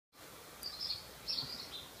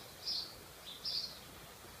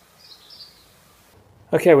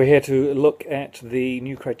Okay, we're here to look at the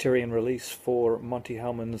new Criterion release for Monte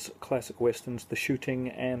Hellman's classic westerns, The Shooting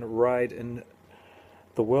and Ride in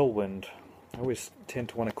the Whirlwind. I always tend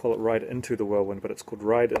to want to call it Ride into the Whirlwind, but it's called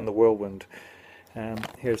Ride in the Whirlwind.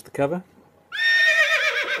 Here's the cover.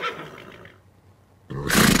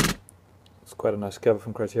 It's quite a nice cover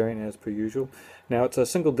from Criterion, as per usual. Now, it's a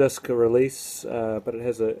single disc release, but it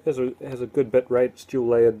has a good bit rate. It's dual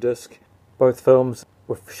layered disc. Both films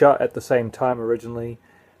were shot at the same time originally,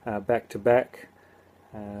 back to back,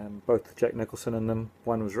 both with Jack Nicholson in them.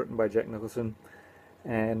 One was written by Jack Nicholson,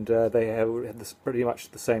 and they had pretty much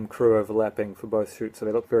the same crew overlapping for both shoots, so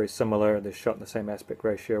they look very similar. They're shot in the same aspect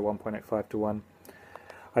ratio, 1.85 to 1.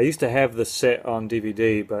 I used to have this set on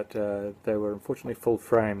DVD, but they were unfortunately full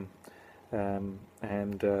frame, and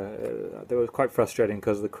they were quite frustrating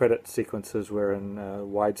because the credit sequences were in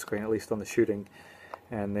widescreen, at least on The Shooting,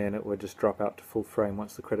 and then it would just drop out to full frame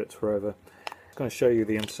once the credits were over. I'm going to show you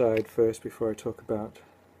the inside first before I talk about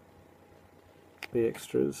the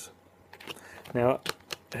extras. Now,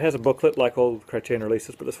 it has a booklet like all Criterion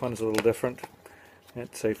releases, but this one's a little different.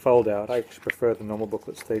 It's a fold out. I actually prefer the normal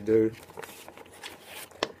booklets they do,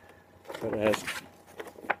 but it has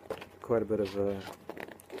quite a bit of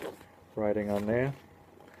writing on there.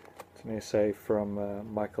 It's an essay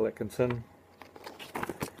from Michael Atkinson.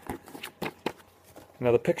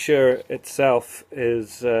 Now the picture itself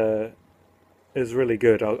is really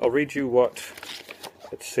good. I'll read you what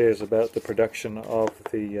it says about the production of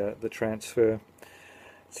the transfer. It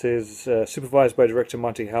says, supervised by director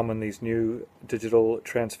Monte Hellman, these new digital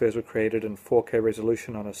transfers were created in 4K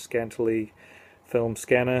resolution on a scantily film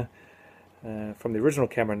scanner. From the original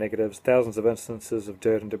camera negatives, thousands of instances of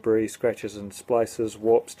dirt and debris, scratches and splices,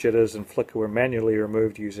 warps, jitters and flicker were manually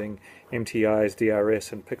removed using MTI's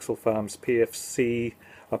DRS and Pixel Farm's PFC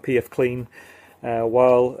or PF Clean,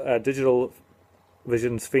 while Digital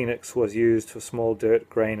Vision's Phoenix was used for small dirt,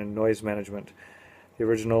 grain and noise management. The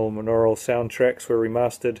original monaural soundtracks were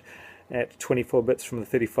remastered at 24 bits from the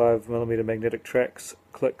 35mm magnetic tracks.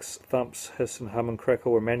 Clicks, thumps, hiss and hum and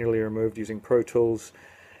crackle were manually removed using Pro Tools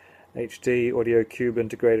HD Audio Cube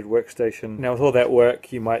integrated workstation. Now with all that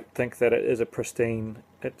work, you might think that it is a pristine,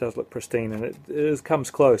 it does look pristine, and it comes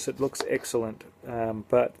close, it looks excellent,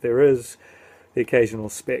 but there is the occasional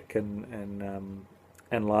speck and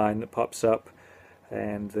line that pops up,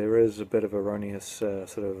 and there is a bit of erroneous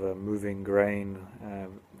sort of moving grain.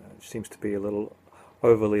 It seems to be a little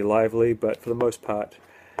overly lively, but for the most part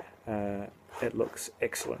it looks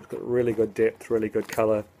excellent. It's got really good depth, really good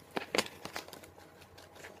colour.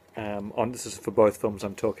 This is for both films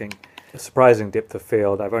I'm talking. A surprising depth of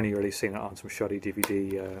field. I've only really seen it on some shoddy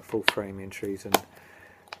DVD full frame entries, and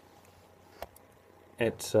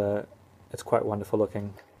it's quite wonderful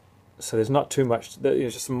looking. So there's not too much,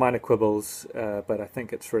 there's just some minor quibbles, but I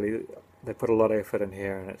think it's really, they put a lot of effort in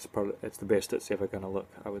here, and it's the best it's ever going to look,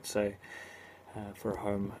 I would say, for a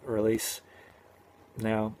home release.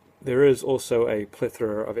 Now there is also a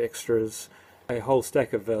plethora of extras. A whole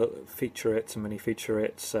stack of featurettes and mini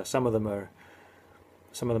featurettes. Some of them are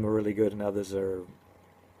really good, and others are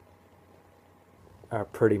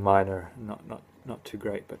pretty minor, not too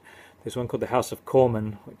great. But there's one called The House of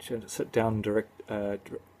Corman, which sit-down director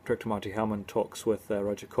Monte Hellman talks with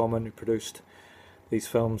Roger Corman, who produced these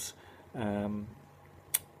films. But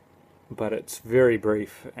it's very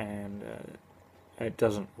brief, and it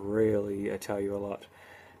doesn't really tell you a lot.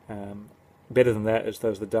 Better than that is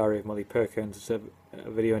The Diary of Millie Perkins. It's a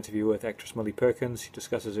video interview with actress Millie Perkins. She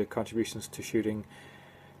discusses her contributions to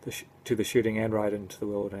the shooting and Ride into the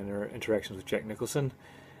World, and her interactions with Jack Nicholson.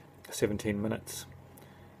 17 minutes.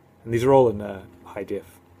 And these are all in high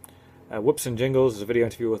def. Whips and Jingles is a video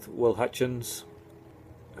interview with Will Hutchins,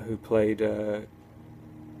 who played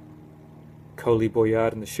Coley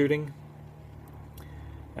Boyard in The Shooting.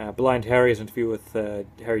 Blind Harry is an interview with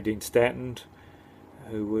Harry Dean Stanton,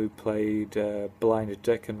 who played Blind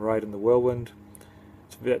Dick and Ride in the Whirlwind.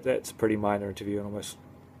 That's a pretty minor interview, and almost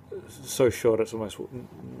so short it's almost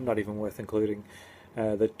not even worth including.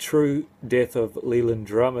 The True Death of Leland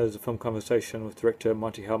Drum is a film conversation with director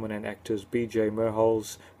Monte Hellman and actors B.J.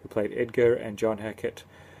 Merholz, who played Edgar, and John Hackett,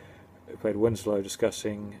 who played Winslow,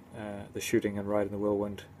 discussing The Shooting and Ride in the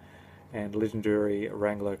Whirlwind, and legendary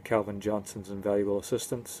wrangler Calvin Johnson's invaluable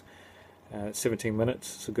assistance. 17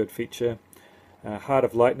 minutes, it's a good feature. Heart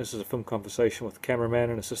of Lightness is a film conversation with cameraman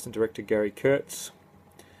and assistant director Gary Kurtz,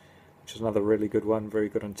 which is another really good one, very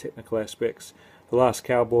good on technical aspects. The Last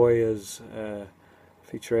Cowboy is a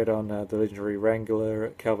featurette on the legendary wrangler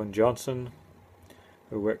Calvin Johnson,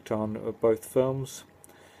 who worked on both films.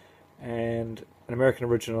 And an American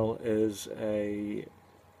original is a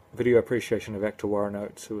video appreciation of actor Warren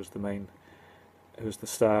Oates, who was the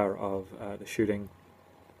star of the shooting,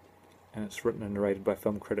 and it's written and narrated by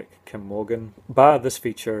film critic Kim Morgan. Bar this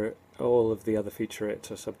feature, all of the other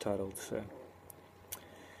featurettes are subtitled. So.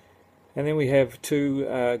 And then we have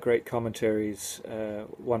two great commentaries,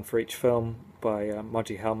 one for each film, by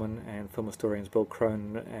Monte Hellman and film historians Bill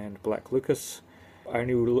Crone and Black Lucas. I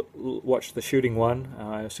only watched the shooting one.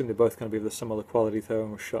 I assume they're both going to be of a similar quality though,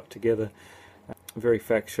 and were shot together. Very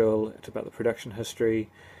factual. It's about the production history.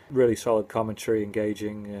 Really solid commentary,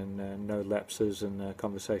 engaging, and no lapses in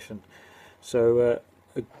conversation. So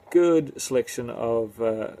a good selection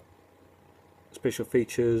of special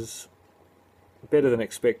features, better than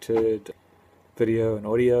expected video and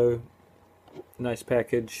audio, nice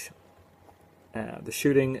package. The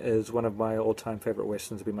shooting is one of my all-time favorite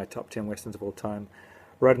westerns. It'll be my top 10 westerns of all time.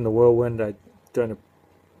 Right in the Whirlwind. I don't.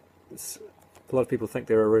 A lot of people think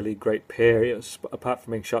they're a really great pair. Apart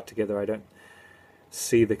from being shot together, I don't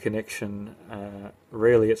see the connection.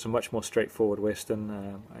 Really, it's a much more straightforward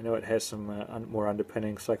western. I know it has some more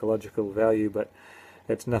underpinning psychological value, but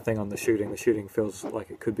it's nothing on the shooting. The shooting feels like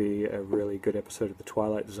it could be a really good episode of The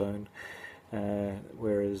Twilight Zone,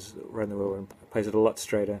 whereas Right in the Whirlwind plays it a lot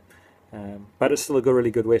straighter. But it's still a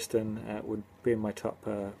really good western. It would be in my top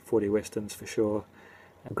 40 westerns for sure.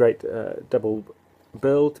 A great double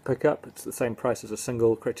bill to pick up. It's the same price as a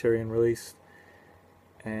single Criterion release,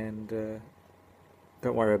 and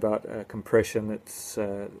don't worry about compression. It's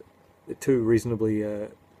two reasonably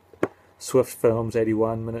swift films,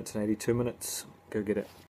 81 minutes and 82 minutes. Go get it.